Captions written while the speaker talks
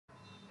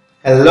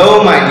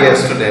Hello my dear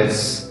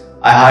students,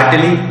 I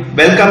heartily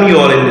welcome you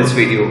all in this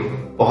video।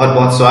 बहुत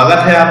बहुत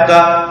स्वागत है आपका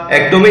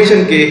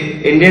एक्टोमेशन के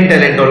इंडियन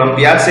टैलेंट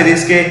ओलंपियाड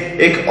सीरीज के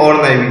एक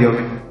और नए वीडियो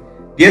में।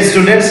 डियर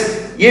स्टूडेंट्स,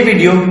 ये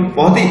वीडियो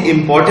बहुत ही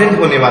इंपॉर्टेंट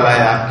होने वाला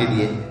है आपके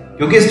लिए,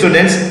 क्योंकि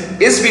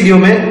स्टूडेंट्स इस वीडियो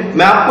में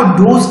मैं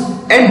आपको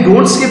डूज एंड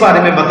डोंट्स के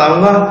बारे में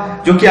बताऊंगा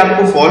जो कि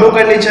आपको फॉलो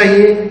करने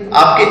चाहिए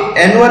आपके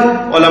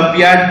एनुअल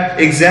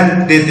ओलंपियाड एग्जाम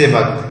देते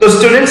वक्त। तो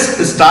स्टूडेंट्स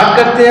स्टार्ट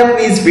करते हैं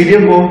अपनी इस वीडियो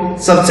को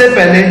सबसे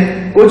पहले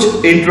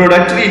कुछ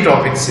इंट्रोडक्टरी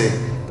टॉपिक से।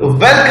 तो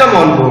welcome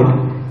on board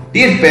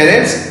dear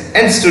parents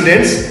and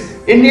students.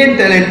 Indian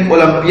talent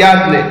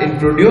olympiad ने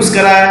इंट्रोड्यूस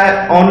कराया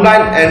है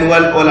online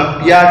annual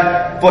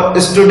olympiad for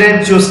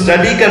student जो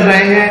स्टडी कर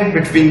रहे हैं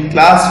बिटवीन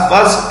क्लास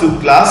 1 टू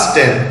क्लास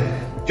 10।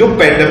 जो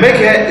पेंडेमिक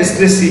है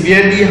इसने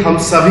सीवियरली हम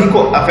सभी को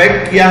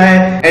अफेक्ट किया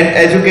है एंड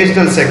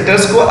एजुकेशनल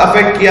सेक्टर्स को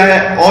अफेक्ट किया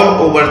है all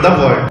over the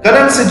world.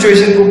 Current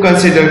situation को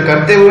कंसीडर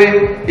करते हुए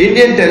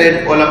इंडियन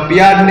टैलेंट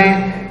ओलंपियाड ने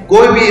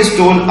कोई भी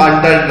स्टोन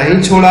अनटर्न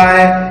नहीं छोड़ा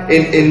है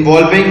इन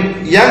involving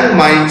young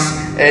minds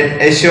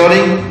and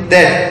assuring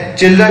that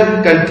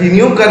children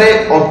continue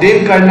करें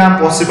ऑब्टेन करना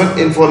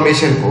पॉसिबल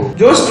इंफॉर्मेशन को।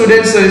 जो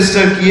स्टूडेंट्स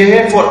रजिस्टर किए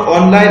हैं for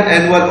online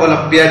annual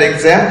olympiad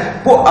exam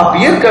वो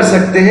अपीयर कर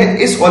सकते हैं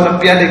इस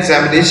ओलंपियाड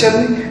एग्जामिनेशन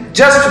में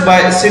just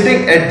by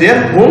sitting at their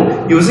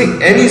home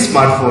using any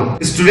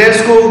smartphone.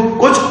 Students को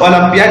कुछ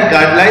ओलंपियाड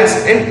गाइडलाइंस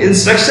एंड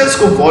इंस्ट्रक्शंस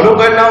को फॉलो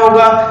करना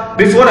होगा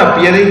before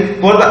appearing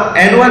for the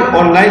annual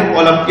online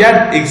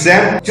olympiad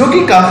exam, जो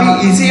कि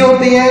काफी इजी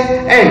होती है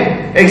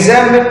एंड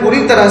एग्जाम में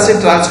पूरी तरह से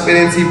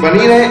ट्रांसपेरेंसी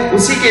बनी रहे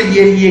उसी के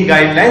लिए ये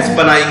गाइडलाइंस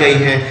बनाई गई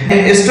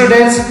हैं।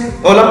 Students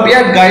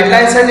olympiad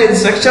guidelines and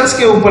instructions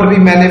के ऊपर भी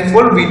मैंने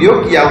फुल वीडियो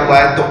किया हुआ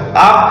है, तो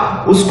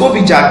आप उसको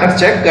भी जाकर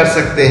चेक कर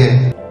सकते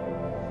हैं।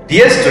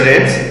 डियर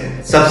स्टूडेंट्स,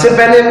 सबसे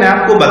पहले मैं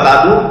आपको बता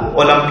दूं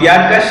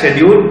ओलंपियाड का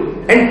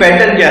शेड्यूल एंड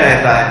पैटर्न क्या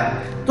रहता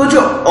है। तो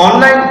जो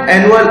ऑनलाइन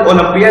एनुअल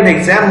ओलंपियाड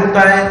एग्जाम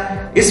होता है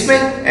इसमें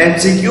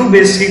एमसीक्यू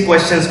बेस्ड के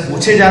क्वेश्चंस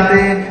पूछे जाते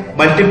हैं,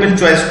 मल्टीपल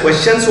चॉइस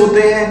क्वेश्चंस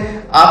होते हैं।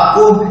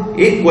 आपको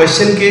एक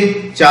क्वेश्चन के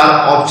 4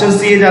 ऑप्शंस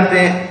दिए जाते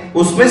हैं,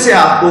 उसमें से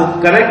आपको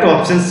करेक्ट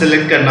ऑप्शन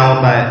सिलेक्ट करना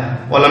होता है।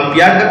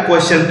 ओलंपियाड का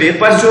क्वेश्चन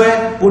पेपर जो है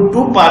वो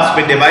 2 पार्ट्स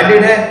में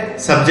डिवाइडेड है,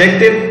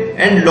 सब्जेक्टिव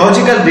एंड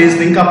लॉजिकल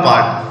रीजनिंग का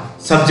पार्ट।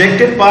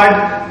 सब्जेक्टिव पार्ट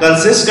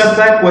कंसिस्ट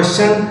करता है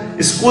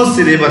क्वेश्चन स्कूल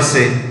सिलेबस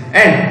से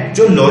एंड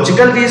जो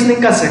लॉजिकल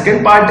रीजनिंग का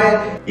सेकंड पार्ट है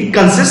ये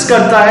कंसिस्ट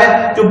करता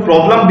है जो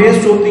प्रॉब्लम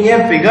बेस्ड होती है,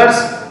 figures,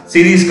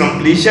 series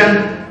completion,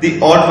 the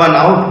odd one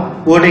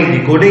out, coding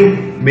decoding,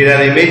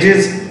 mirror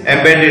images,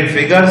 embedded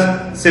figures,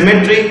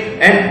 symmetry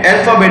and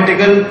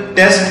alphabetical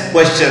test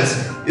questions.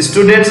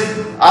 Students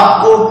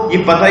आपको ये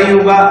पता ही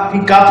होगा कि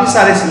काफी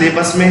सारे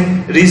सिलेबस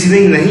में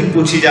रीजनिंग नहीं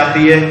पूछी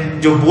जाती है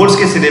जो बोर्ड्स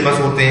के सिलेबस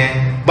होते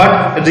हैं,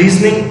 बट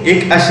रीजनिंग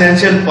एक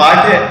एसेंशियल पार्ट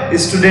है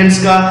स्टूडेंट्स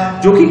का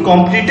जो कि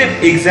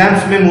कॉम्पिटिटिव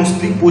एग्जाम्स में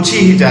मोस्टली पूछी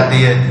ही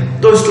जाती है।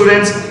 तो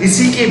स्टूडेंट्स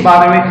इसी के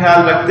बारे में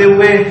ख्याल रखते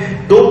हुए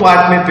 2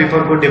 पार्ट में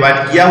पेपर को डिवाइड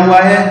किया हुआ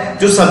है।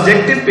 जो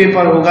सब्जेक्टिव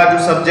पेपर होगा,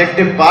 जो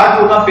सब्जेक्टिव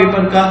पार्ट होगा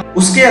पेपर का,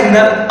 उसके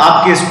अंदर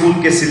आपके स्कूल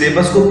के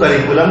सिलेबस को,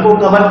 करिकुलम को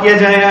कवर किया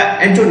जाएगा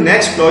एंड जो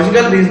नेक्स्ट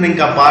लॉजिकल रीजनिंग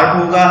का पार्ट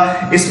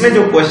होगा इसमें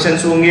जो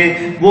क्वेश्चंस होंगे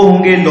वो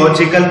होंगे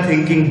logical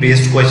thinking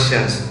based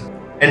questions.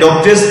 And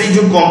obviously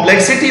जो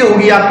कॉम्प्लेक्सिटी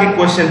होगी आपके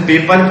क्वेश्चन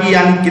पेपर की,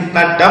 यानी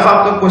कितना टफ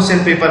आपका क्वेश्चन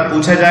पेपर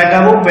पूछा जाएगा,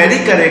 वो वेरी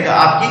करेगा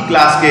आपकी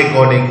क्लास के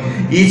अकॉर्डिंग।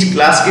 ईच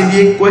क्लास के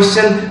लिए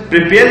क्वेश्चन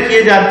प्रिपेयर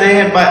किए जाते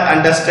हैं by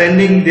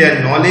understanding their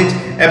knowledge,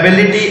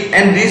 ability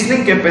and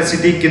reasoning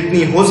capacity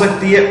कितनी हो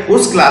सकती है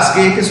उस क्लास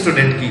के एक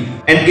स्टूडेंट की।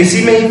 एंड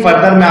इसी में ही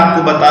फर्दर मैं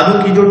आपको बता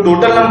दूं कि जो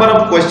टोटल नंबर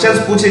ऑफ क्वेश्चंस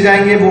पूछे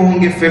जाएंगे वो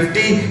होंगे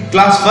 50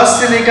 क्लास 1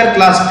 से लेकर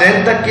क्लास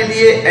 10 तक के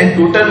लिए एंड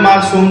टोटल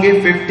मार्क्स होंगे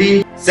 50।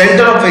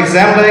 सेंटर ऑफ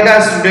एग्जाम रहेगा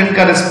स्टूडेंट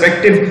का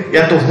रिस्पेक्टिव,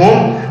 या तो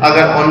होम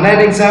अगर ऑनलाइन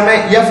एग्जाम है,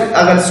 या फिर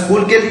अगर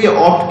स्कूल के लिए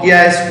ऑप्ट किया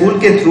है स्कूल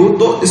के थ्रू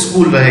तो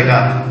स्कूल रहेगा।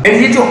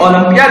 एंड ये जो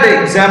ओलंपियाड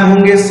एग्जाम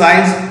होंगे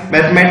science,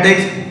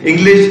 mathematics,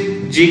 English,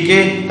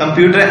 GK,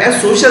 computer and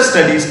social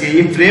studies के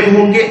ये फ्रेम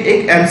होंगे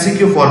एक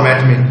एमसीक्यू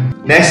फॉर्मेट में।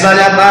 नेक्स्ट आ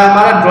जाता है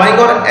हमारा ड्राइंग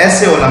और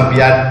ऐसे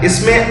ओलंपियाड।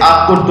 इसमें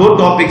आपको 2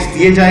 टॉपिक्स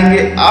दिए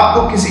जाएंगे,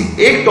 आपको किसी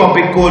एक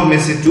टॉपिक को उनमें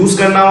से चूज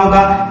करना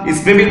होगा।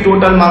 इसमें भी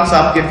टोटल मार्क्स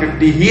आपके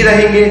 50 ही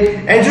रहेंगे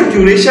एंड जो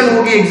ड्यूरेशन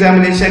होगी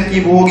एग्जामिनेशन की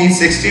वो होगी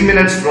 60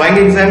 मिनट्स ड्राइंग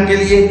एग्जाम के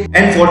लिए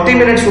एंड 40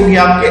 मिनट्स होगी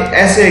आपके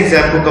ऐसे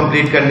एग्जाम को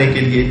कंप्लीट करने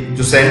के लिए।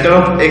 जो सेंटर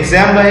ऑफ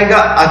एग्जाम रहेगा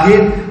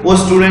अगेन वो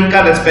स्टूडेंट का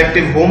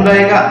रेस्पेक्टिव होम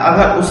रहेगा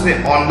अगर उसने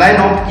ऑनलाइन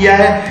ऑप्ट किया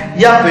है,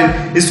 या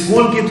फिर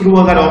स्कूल के थ्रू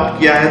अगर ऑप्ट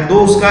किया है तो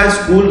उसका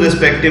स्कूल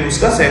रेस्पेक्टिव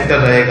उसका सेंटर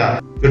रहेगा।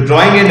 जो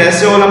ड्राइंग एंड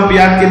ऐसे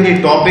ओलंपियाड के लिए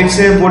टॉपिक्स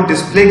है वो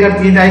डिस्प्ले कर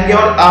दिए जाएंगे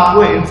और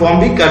आपको इन्फॉर्म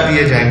भी कर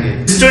दिए जाएंगे।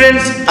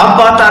 स्टूडेंट्स अब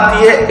बात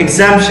आती है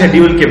एग्जाम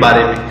शेड्यूल के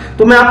बारे में।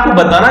 तो मैं आपको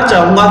बताना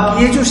चाहूंगा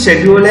कि ये जो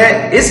शेड्यूल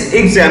है इस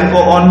एग्जाम को,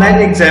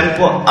 ऑनलाइन एग्जाम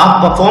को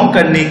आप परफॉर्म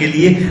करने के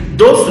लिए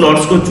 2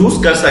 स्लॉट्स को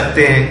चूज कर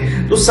सकते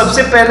हैं। तो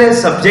सबसे पहले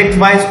सब्जेक्ट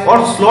वाइज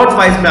और स्लॉट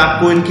वाइज मैं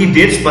आपको इनकी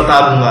डेट्स बता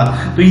दूंगा।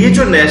 तो ये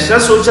जो नेशनल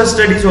सोशल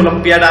स्टडीज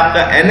ओलंपियाड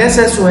आपका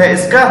NSSO है,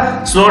 इसका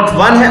स्लॉट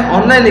 1 है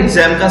ऑनलाइन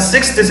एग्जाम का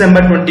 6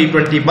 दिसंबर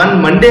 2021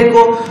 मंडे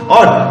को,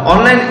 और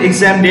ऑनलाइन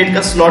एग्जाम डेट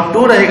का स्लॉट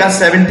 2 रहेगा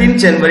 17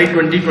 जनवरी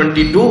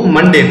 2022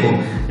 मंडे को।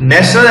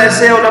 नेशनल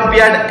ऐसे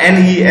ओलंपियाड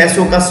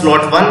NESO का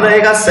स्लॉट 1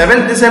 रहेगा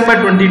 7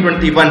 दिसंबर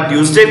 2021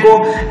 ट्यूसडे को,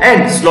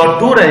 एंड स्लॉट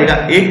 2 रहेगा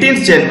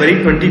 18 जनवरी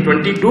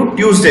 2022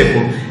 ट्यूसडे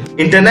को।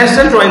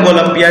 इंटरनेशनल ड्राइंग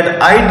ओलंपियाड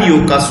IDO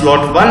का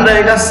स्लॉट 1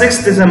 रहेगा 6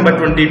 दिसंबर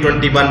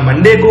 2021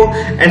 मंडे को,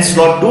 एंड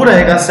स्लॉट 2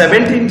 रहेगा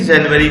 17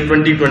 जनवरी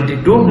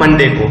 2022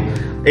 मंडे को।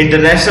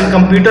 इंटरनेशनल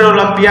कंप्यूटर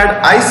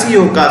ओलंपियाड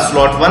ICO का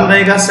स्लॉट 1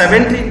 रहेगा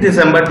 17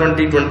 दिसंबर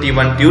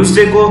 2021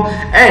 ट्यूसडे को,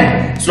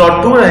 एंड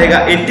स्लॉट 2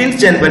 रहेगा 18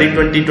 जनवरी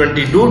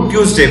 2022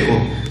 ट्यूसडे को।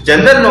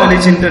 General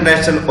knowledge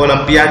international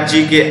olympiad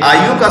GK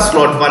IU का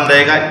स्लॉट 1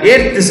 रहेगा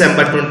 8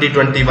 दिसंबर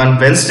 2021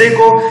 वेंसडे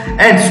को,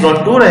 एंड स्लॉट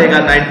 2 रहेगा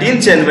 19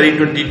 जनवरी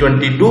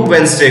 2022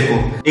 वेंसडे को।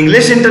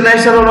 इंग्लिश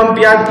इंटरनेशनल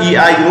ओलंपियाड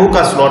EIO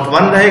का स्लॉट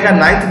 1 रहेगा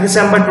 9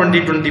 दिसंबर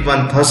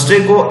 2021 थर्सडे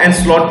को, एंड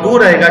स्लॉट 2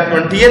 रहेगा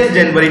 20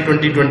 जनवरी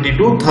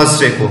 2022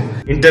 थर्सडे को।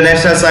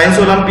 इंटरनेशनल साइंस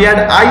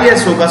ओलंपियाड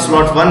ISO का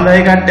स्लॉट 1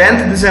 रहेगा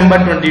 10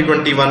 दिसंबर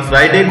 2021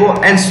 फ्राइडे को,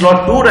 एंड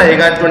स्लॉट 2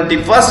 रहेगा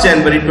 21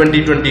 जनवरी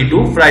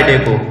 2022 फ्राइडे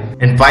को।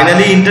 And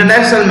finally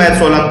international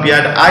maths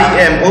olympiad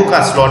IMO का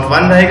स्लॉट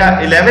 1 रहेगा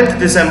 11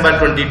 दिसंबर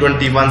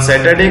 2021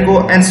 सैटरडे को,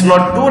 एंड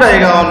स्लॉट 2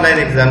 रहेगा ऑनलाइन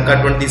एग्जाम का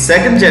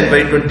 22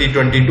 जनवरी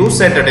 2022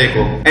 सैटरडे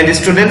को। एंड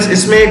स्टूडेंट्स,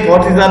 इसमें एक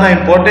बहुत ही ज्यादा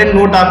इंपॉर्टेंट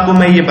नोट आपको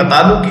मैं ये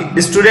बता दूं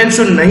कि स्टूडेंट्स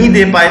जो नहीं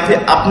दे पाए थे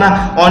अपना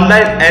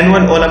ऑनलाइन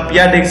एनुअल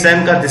ओलंपियाड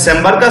एग्जाम का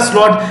दिसंबर का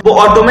स्लॉट, वो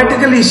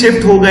ऑटोमेटिकली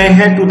शिफ्ट हो गए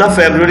हैं to the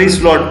February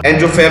slot, and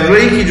जो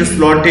फरवरी की जो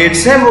स्लॉट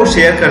डेट्स हैं वो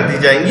शेयर कर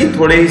दी जाएंगी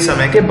थोड़े ही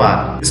समय के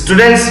बाद।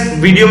 स्टूडेंट्स,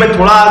 वीडियो में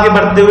थोड़ा आगे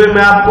बढ़ते हुए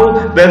मैं आपको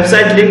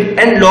website link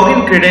and login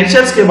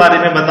credentials के बारे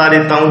में बता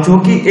देता हूं, जो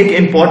कि एक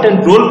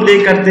इंपॉर्टेंट रोल प्ले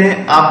करते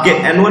हैं आपके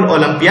एनुअल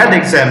ओलंपियाड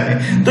एग्जाम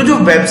में। तो जो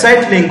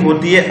वेबसाइट लिंक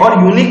होती है और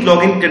यूनिक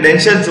लॉगिन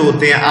क्रेडेंशियल्स जो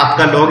होते हैं,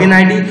 आपका लॉगिन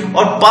आईडी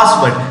और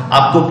पासवर्ड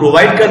आपको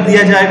प्रोवाइड कर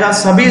दिया जाएगा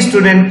सभी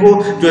स्टूडेंट को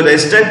जो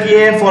रजिस्टर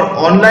किए हैं for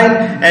online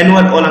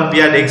annual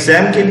olympiad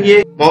exam के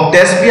लिए। मॉक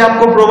टेस्ट भी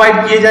आपको प्रोवाइड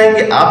किए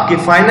जाएंगे आपके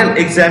फाइनल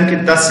एग्जाम के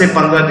 10 से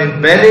 15 दिन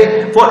पहले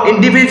for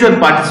individual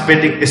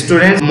participating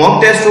students.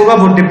 Mock test होगा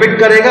वो डिपिक्ट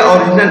करेगा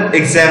ओरिजिनल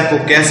एग्जाम को,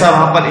 कैसा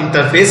वहां पर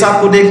इंटरफेस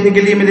आपको देखने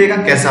के लिए मिलेगा,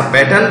 कैसा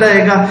पैटर्न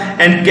रहेगा,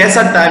 एंड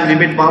कैसा टाइम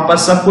लिमिट, वहां पर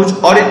सब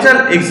कुछ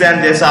ओरिजिनल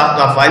एग्जाम जैसा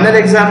आपका फाइनल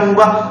एग्जाम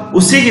होगा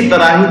उसी की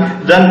तरह ही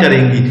रन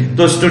करेंगी।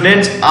 तो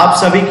स्टूडेंट्स, आप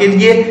सभी के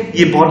लिए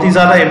ये बहुत ही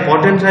ज्यादा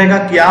इंपॉर्टेंट रहेगा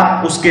कि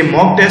आप उसके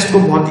मॉक टेस्ट को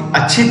बहुत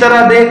ही अच्छी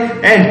तरह दें,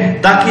 एंड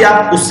ताकि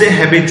आप उससे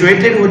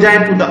हैबिचुएटेड हो जाएं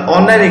टू द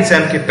ऑनलाइन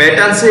एग्जाम के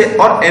पैटर्न से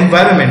और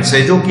एनवायरनमेंट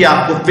से, जो कि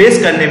आपको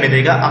फेस करने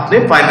मिलेगा अपने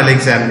फाइनल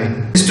एग्जाम में।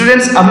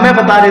 स्टूडेंट्स, अब मैं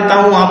बता देता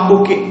हूं आपको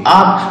कि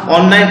आप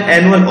ऑनलाइन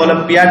एनुअल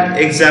ओलंपियाड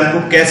एग्जाम को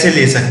कैसे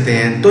ले सकते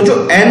हैं। तो जो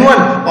एनुअल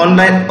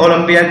ऑनलाइन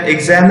ओलंपियाड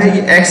एग्जाम है,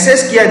 ये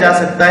एक्सेस किया जा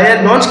सकता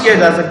है, लॉन्च किया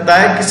जा सकता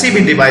है किसी भी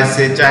डिवाइस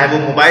से, चाहे वो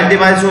मोबाइल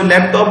डिवाइस हो,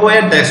 लैपटॉप हो या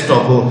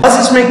डेस्कटॉप हो। बस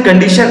इसमें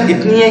कंडीशन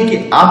इतनी है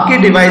कि आपके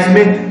डिवाइस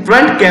में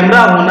फ्रंट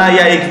कैमरा होना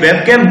या एक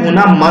वेबकैम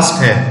होना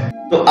मस्ट है।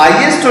 तो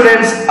आइए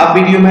स्टूडेंट्स, अब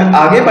वीडियो में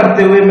आगे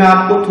बढ़ते हुए मैं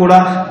आपको थोड़ा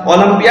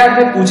ओलंपियाड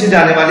में पूछे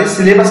जाने वाले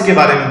सिलेबस के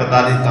बारे में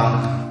बता देता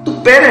हूं। तो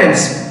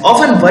पेरेंट्स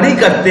ऑफन वरी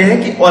करते हैं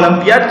कि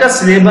ओलंपियाड का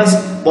सिलेबस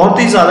बहुत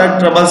ही ज्यादा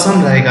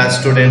ट्रबलसम रहेगा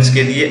स्टूडेंट्स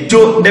के लिए,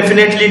 जो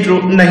डेफिनेटली ट्रू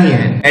नहीं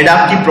है। एंड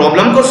आपकी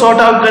प्रॉब्लम को सॉर्ट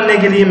आउट करने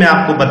के लिए मैं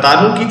आपको बता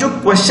दूं कि जो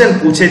क्वेश्चन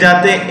पूछे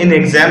जाते हैं इन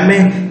एग्जाम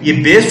में, ये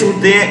बेस्ड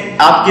होते हैं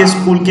आपके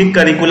स्कूल के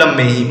करिकुलम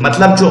में ही,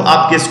 मतलब जो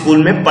आपके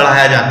स्कूल में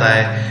पढ़ाया जाता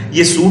है।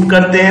 ये सूट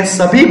करते हैं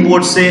सभी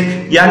बोर्ड से,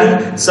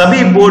 यानी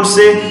सभी बोर्ड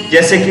से,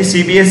 जैसे कि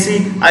CBSE,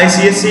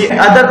 ICSE,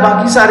 अदर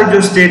बाकी सारे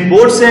जो स्टेट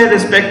बोर्ड्स हैं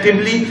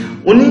रिस्पेक्टिवली,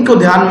 उन्हीं को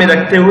ध्यान में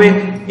रखते हुए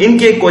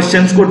इनके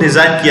क्वेश्चंस को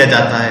डिजाइन किया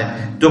जाता है।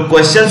 जो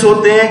क्वेश्चंस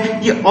होते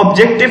हैं ये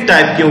ऑब्जेक्टिव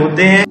टाइप के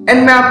होते हैं,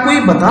 एंड मैं आपको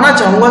ये बताना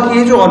चाहूंगा कि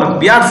ये जो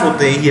ओलंपियाड्स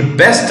होते हैं ये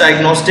बेस्ट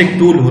डायग्नोस्टिक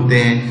टूल होते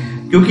हैं,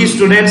 क्योंकि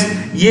स्टूडेंट्स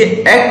ये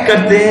एक्ट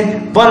करते हैं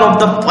one of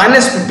the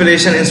finest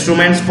preparation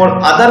instruments for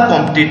other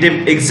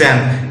competitive exam.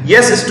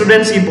 Yes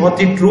students, ये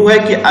बहुत ही ट्रू है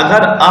कि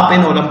अगर आप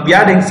इन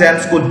ओलंपियाड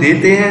एग्जाम्स को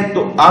देते हैं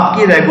तो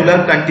आपकी रेगुलर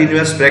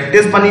कंटिन्यूअस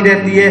प्रैक्टिस बनी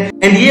रहती है,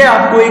 एंड ये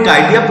आपको एक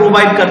आइडिया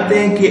प्रोवाइड करते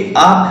हैं कि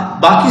आप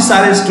बाकी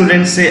सारे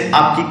स्टूडेंट्स से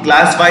आपकी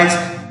क्लास वाइज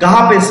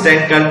कहां पे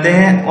स्टैंड करते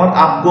हैं और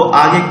आपको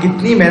आगे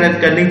कितनी मेहनत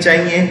करनी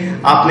चाहिए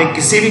आपने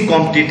किसी भी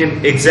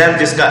कॉम्पिटिटिव एग्जाम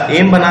जिसका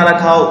एम बना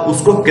रखा हो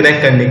उसको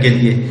क्रैक करने के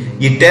लिए।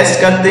 ये टेस्ट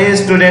करते हैं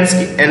स्टूडेंट्स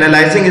की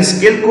एनालाइजिंग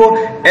स्किल को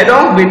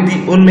अलोंग विद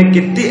दी उनमें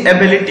कितनी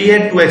एबिलिटी है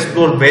टू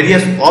एक्सप्लोर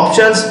वेरियस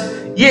ऑप्शंस।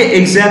 ये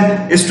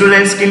एग्जाम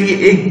स्टूडेंट्स के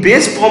लिए एक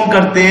बेस फॉर्म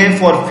करते हैं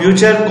फॉर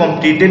फ्यूचर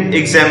कॉम्पिटिटिव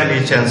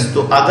एग्जामिनेशंस।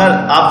 तो अगर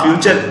आप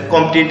फ्यूचर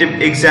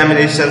कॉम्पिटिटिव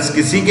एग्जामिनेशंस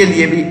किसी के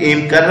लिए भी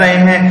एम कर रहे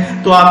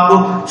हैं तो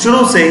आपको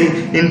शुरू से ही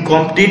इन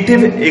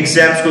कॉम्पिटिटिव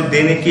एग्जाम्स को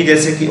देने की,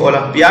 जैसे कि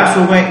ओलंपियाड्स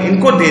हो गए,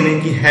 इनको देने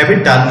की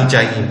हैबिट डालनी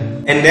चाहिए।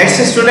 एंड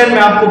नेक्स्ट स्टूडेंट,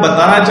 मैं आपको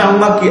बताना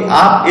चाहूंगा कि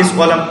आप इस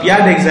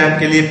ओलंपियाड एग्जाम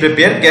के लिए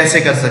प्रिपेयर कैसे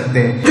कर सकते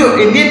हैं। जो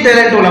इंडियन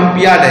टैलेंट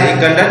ओलंपियाड है, ये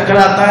कंडक्ट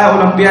कराता है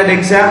olympiad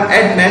exam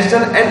eight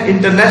national and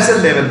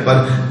international level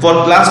पर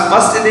फॉर क्लास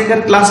 1 से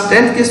लेकर क्लास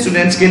 10 के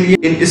स्टूडेंट्स के लिए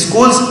इन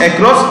स्कूल्स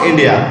अक्रॉस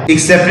इंडिया। एक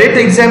सेपरेट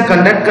एग्जाम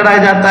कंडक्ट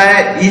कराया जाता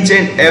है ईच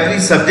एंड एवरी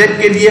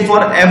सब्जेक्ट के लिए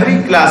for every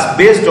class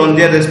based on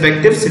their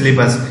respective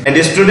syllabus.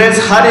 And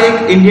students, हर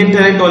एक इंडियन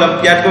टैलेंट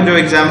ओलंपियाड का जो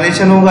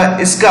एग्जामिनेशन होगा,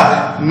 इसका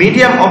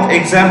मीडियम ऑफ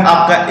एग्जाम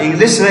आपका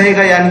इंग्लिश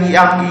रहेगा, यानी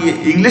आपकी ये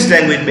इंग्लिश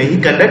लैंग्वेज में ही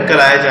कंडक्ट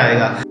कराया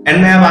जाएगा। एंड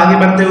मैं अब आगे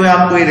बढ़ते हुए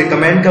आपको ये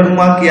रिकमेंड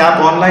करूंगा कि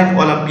आप ऑनलाइन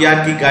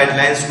ओलंपियाड की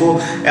गाइडलाइंस को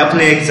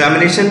अपने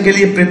एग्जामिनेशन के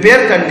लिए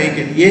प्रिपेयर करने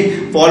के लिए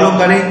फॉलो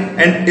करें।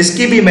 एंड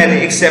इसकी भी मैंने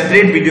एक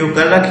सेपरेट वीडियो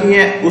कर रखी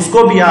है,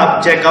 उसको भी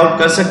आप चेकआउट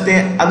कर सकते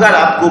हैं अगर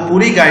आपको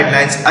पूरी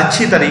गाइडलाइंस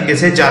अच्छी तरीके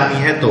से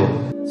जाननी है तो।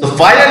 So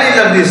finally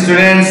lovely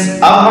students,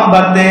 अब हम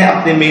बढ़ते हैं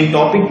अपने मेन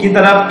टॉपिक की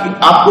तरफ कि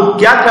आपको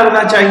क्या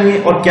करना चाहिए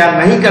और क्या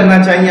नहीं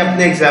करना चाहिए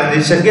अपने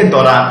एग्जामिनेशन के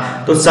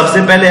दौरान। तो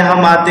सबसे पहले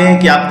हम आते हैं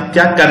कि आपको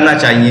क्या करना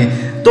चाहिए।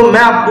 तो मैं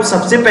आपको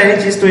सबसे पहली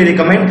चीज तो ये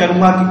रिकमेंड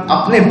करूंगा कि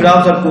अपने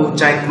ब्राउजर को,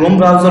 चाहे क्रोम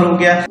ब्राउजर हो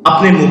गया,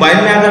 अपने मोबाइल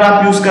में अगर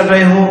आप यूज कर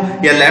रहे हो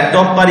या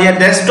लैपटॉप पर या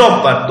डेस्कटॉप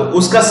पर, तो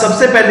उसका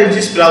सबसे पहले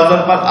जिस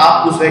ब्राउजर पर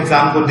आप उस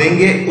एग्जाम को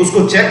देंगे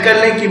उसको चेक कर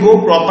लें कि वो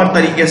प्रॉपर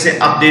तरीके से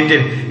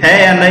अपडेटेड है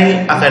या नहीं।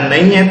 अगर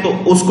नहीं है तो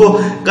उसको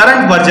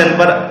करंट वर्जन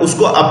पर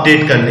उसको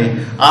अपडेट कर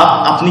लें।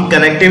 आप अपनी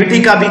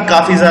कनेक्टिविटी का भी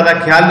काफी ज्यादा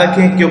ख्याल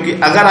रखें, क्योंकि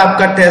अगर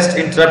आपका टेस्ट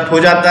इंटरप्ट हो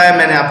जाता है,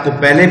 मैंने आपको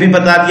पहले भी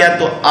बता दिया,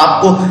 तो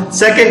आपको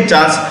सेकेंड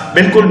चांस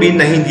बिल्कुल भी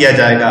नहीं दिया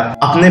जाएगा।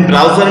 अपने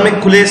ब्राउजर में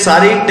खुले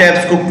सारे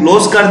टैब्स को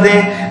क्लोज कर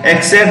दें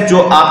एक्सेप्ट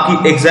जो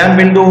आपकी एग्जाम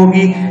विंडो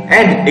होगी।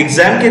 एंड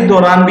एग्जाम के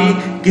दौरान भी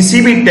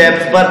किसी भी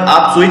टैब्स पर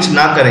आप स्विच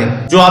ना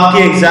करें। जो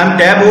आपकी एग्जाम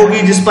टैब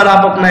होगी जिस पर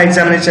आप अपना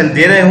एग्जामिनेशन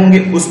दे रहे होंगे,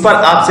 उस पर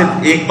आप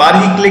सिर्फ एक बार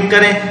ही क्लिक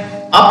करें।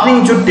 अपनी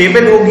जो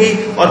टेबल होगी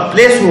और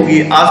प्लेस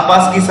होगी,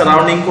 आसपास की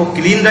सराउंडिंग को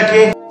क्लीन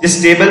रखें।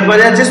 जिस टेबल पर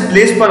या जिस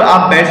प्लेस पर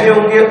आप बैठे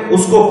होंगे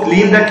उसको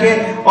क्लीन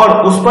रखें और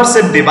उस पर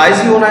सिर्फ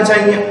डिवाइस ही होना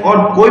चाहिए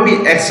और कोई भी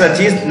एक्स्ट्रा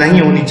चीज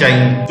नहीं होनी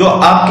चाहिए। जो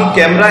आपकी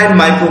कैमरा एंड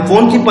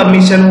माइक्रोफोन की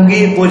परमिशन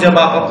होगी, वो जब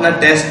आप अपना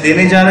टेस्ट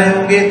देने जा रहे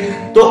होंगे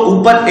तो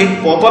ऊपर एक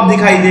पॉपअप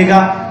दिखाई देगा,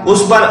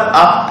 उस पर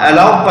आप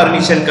अलाउ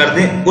परमिशन कर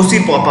दें उसी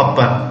पॉपअप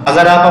पर।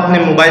 अगर आप अपने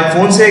मोबाइल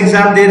फोन से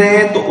एग्जाम दे रहे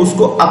हैं तो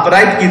उसको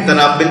अपराइट की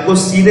तरफ बिल्कुल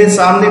सीधे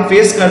सामने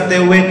फेस करते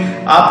हुए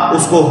आप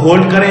उसको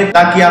होल्ड करें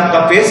ताकि आपका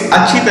फेस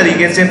अच्छी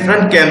तरीके से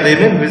फ्रंट कैमरे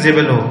में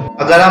विजिबल हो।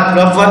 अगर आप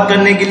रफ वर्क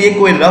करने के लिए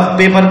कोई रफ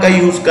पेपर का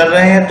यूज कर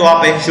रहे हैं तो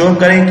आप इंश्योर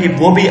करें कि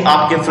वो भी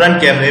आपके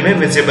फ्रंट कैमरे में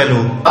विजिबल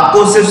हो।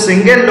 आपको सिर्फ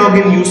सिंगल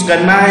लॉगिन यूज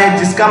करना है,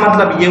 जिसका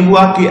मतलब ये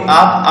हुआ कि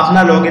आप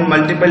अपना लॉगिन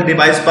मल्टीपल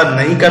डिवाइस पर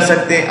नहीं कर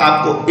सकते।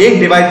 आपको एक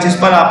डिवाइस जिस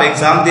पर आप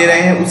एग्जाम दे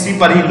रहे हैं उसी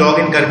पर ही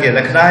लॉगिन करके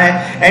रखना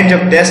है। एंड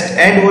जब टेस्ट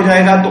एंड हो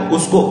जाएगा तो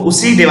उसको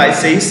उसी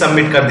डिवाइस से ही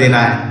सबमिट कर देना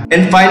है।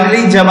 एंड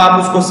फाइनली जब आप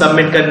उसको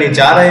सबमिट करने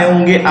जा रहे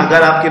होंगे,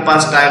 अगर आपके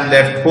पास टाइम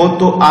लेफ्ट हो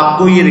तो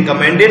आपको ये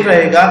रिकमेंडेड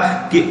रहेगा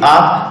कि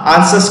आप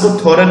आंसर्स को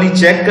थोरली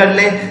चेक कर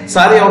लें।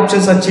 सारे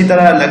ऑप्शंस अच्छी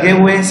तरह लगे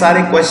हुए हैं,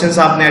 सारे क्वेश्चंस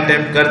आपने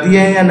अटेम्प्ट कर दिए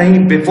हैं या नहीं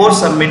before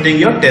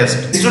submitting your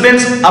test.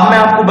 Students, अब मैं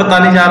आपको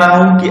बताने जा रहा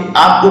हूं कि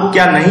आपको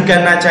क्या नहीं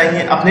करना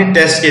चाहिए अपने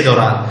टेस्ट के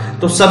दौरान।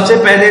 तो सबसे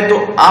पहले तो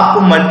आपको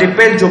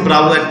मल्टीपल जो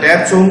ब्राउजर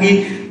टैब्स होंगी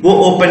वो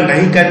ओपन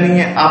नहीं करनी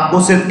है। आपको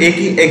सिर्फ एक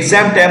ही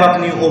एग्जाम टैब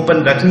अपनी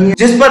ओपन रखनी है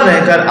जिस पर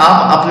रहकर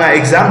आप अपना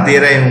एग्जाम दे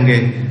रहे होंगे।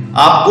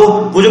 आपको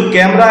वो जो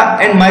कैमरा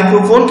एंड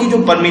माइक्रोफोन की जो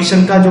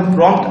परमिशन का जो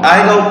प्रॉम्प्ट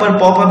आएगा ऊपर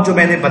पॉपअप जो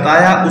मैंने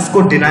बताया,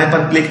 उसको डिनाई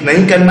पर क्लिक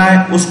नहीं करना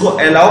है, उसको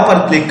अलाउ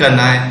पर क्लिक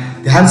करना है।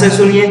 ध्यान से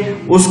सुनिए,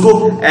 उसको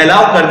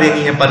अलाउ कर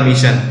देनी है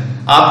परमिशन।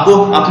 आपको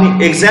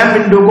अपनी एग्जाम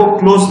विंडो को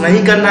क्लोज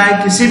नहीं करना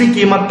है किसी भी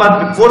कीमत पर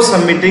before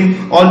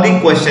submitting all the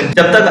question.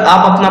 जब तक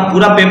आप अपना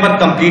पूरा पेपर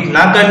कंप्लीट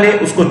ना कर ले,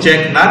 उसको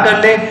चेक ना कर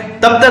ले,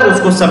 तब तक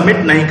उसको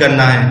सबमिट नहीं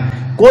करना है।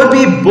 कोई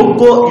भी बुक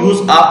को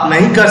यूज आप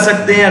नहीं कर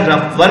सकते हैं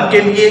रफ वर्क के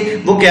लिए,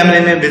 वो कैमरे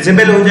में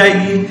विजिबल हो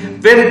जाएगी,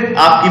 फिर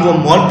आपकी वो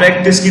मॉल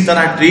प्रैक्टिस की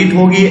तरह ट्रीट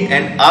होगी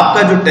एंड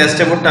आपका जो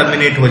टेस्ट है वो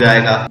टर्मिनेट हो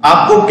जाएगा।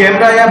 आपको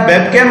कैमरा या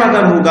वेबकैम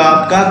अगर होगा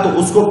आपका तो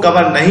उसको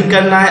कवर नहीं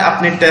करना है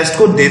अपने टेस्ट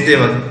को देते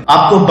वक्त।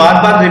 आपको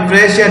बार बार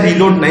रिफ्रेश या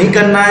रीलोड नहीं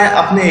करना है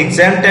अपने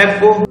एग्जाम टैब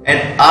को।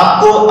 एंड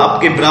आपको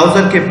आपके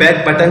ब्राउजर के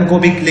बैक बटन को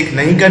भी क्लिक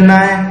नहीं करना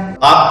है।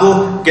 आपको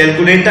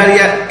कैलकुलेटर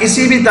या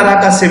किसी भी तरह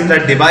का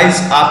सिमिलर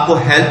डिवाइस आपको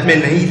हेल्प में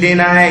नहीं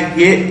लेना है,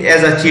 ये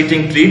एज अ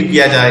चीटिंग ट्रीट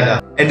किया जाएगा।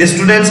 एंड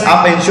स्टूडेंट्स,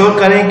 आप इंश्योर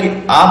करें कि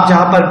आप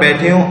जहां पर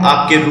बैठे हो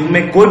आपके रूम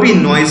में कोई भी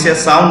नॉइस या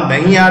साउंड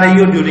नहीं आ रही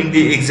हो ड्यूरिंग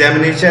द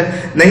एग्जामिनेशन,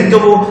 नहीं तो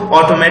वो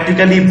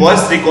ऑटोमेटिकली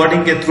वॉइस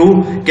रिकॉर्डिंग के थ्रू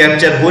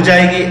कैप्चर हो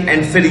जाएगी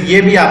एंड फिर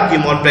ये भी आपकी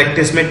मॉल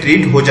प्रैक्टिस में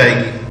ट्रीट हो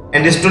जाएगी।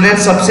 एंड स्टूडेंट,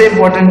 सबसे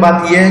इंपॉर्टेंट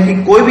बात यह है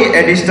कि कोई भी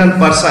एडिशनल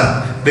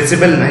पर्सन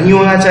विजिबल नहीं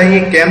होना चाहिए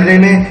कैमरे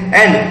में,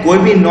 एंड कोई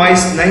भी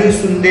नॉइस नहीं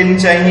सुन देनी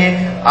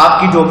चाहिए।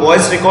 आपकी जो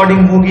वॉइस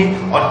रिकॉर्डिंग होगी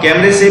और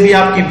कैमरे से भी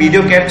आपकी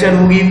वीडियो कैप्चर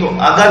होगी, तो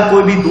अगर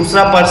कोई भी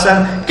दूसरा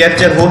पर्सन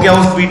कैप्चर हो गया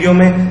उस वीडियो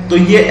में तो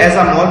ये as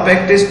a mall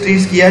practice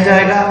treat किया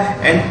जाएगा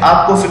एंड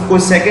आपको फिर कोई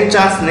सेकंड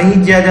चांस नहीं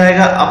दिया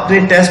जाएगा अपने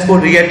टेस्ट को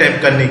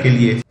रीअटेम्प्ट करने के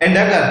लिए। एंड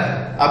अगर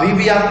अभी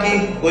भी आपकी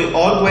कोई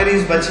और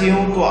क्वेरीज बची हो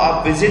तो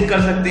आप विजिट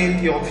कर सकते हैं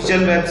इनकी ऑफिशियल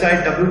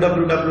वेबसाइट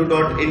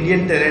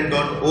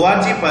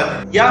www.indiantalent.org पर,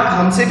 या आप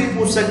हमसे भी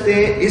पूछ सकते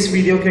हैं इस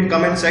वीडियो के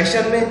कमेंट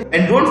सेक्शन में।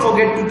 And don't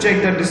forget to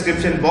check the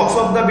description box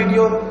of the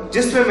video,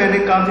 जिसमें मैंने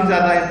काफी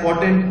ज्यादा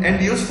इंपॉर्टेंट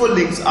एंड यूजफुल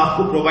लिंक्स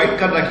आपको प्रोवाइड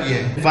कर रखी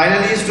है।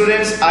 फाइनली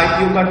स्टूडेंट्स,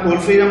 ITU का टोल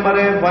फ्री नंबर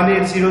है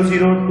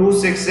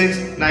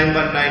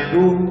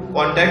 1800-266-9192,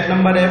 कॉन्टैक्ट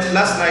नंबर है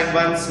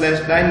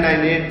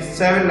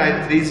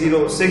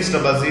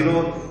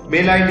 +91/998-7930600,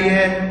 मेल आईडी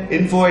है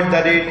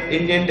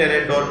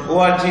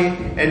info@indiantalent.org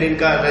एंड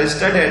इनका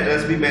रजिस्टर्ड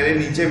एड्रेस भी मैंने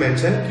नीचे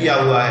मेंशन किया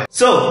हुआ है।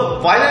 So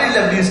finally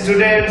lovely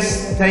students,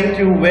 thank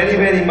you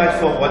very much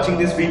for watching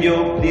this video.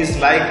 Please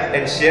like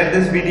and share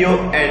this video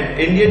and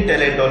Indian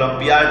talent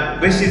olympiad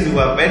wishes you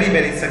a very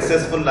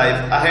successful life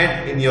ahead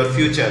in your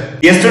future.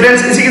 ये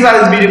students, इसी के साथ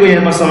इस video को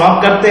यहाँ पर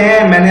समाप्त करते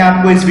हैं। मैंने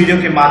आपको इस वीडियो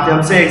के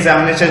माध्यम से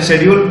examination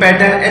schedule,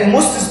 pattern and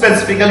most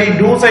specifically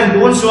dos and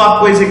don'ts जो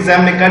आपको इस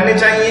एग्जाम में करने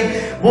चाहिए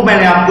वो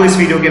मैंने आपको इस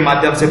वीडियो के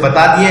माध्यम से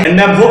बता दिए।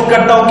 मैं होप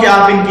करता हूं कि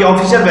आप इनकी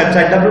ऑफिशियल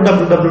वेबसाइट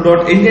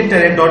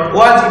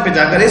www.indiantalent.org पे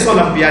जाकर इस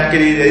ओलंपियाड के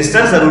लिए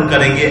रजिस्टर जरूर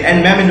करेंगे।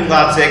 एंड मैं मिलूंगा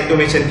आपसे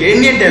एक्टोमेशन के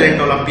इंडियन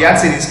टैलेंट ओलंपियाड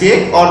सीरीज के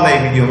एक और नई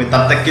वीडियो में।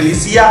 तब तक के लिए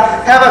Siya,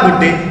 have a good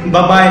day,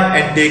 bye bye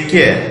and take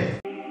care.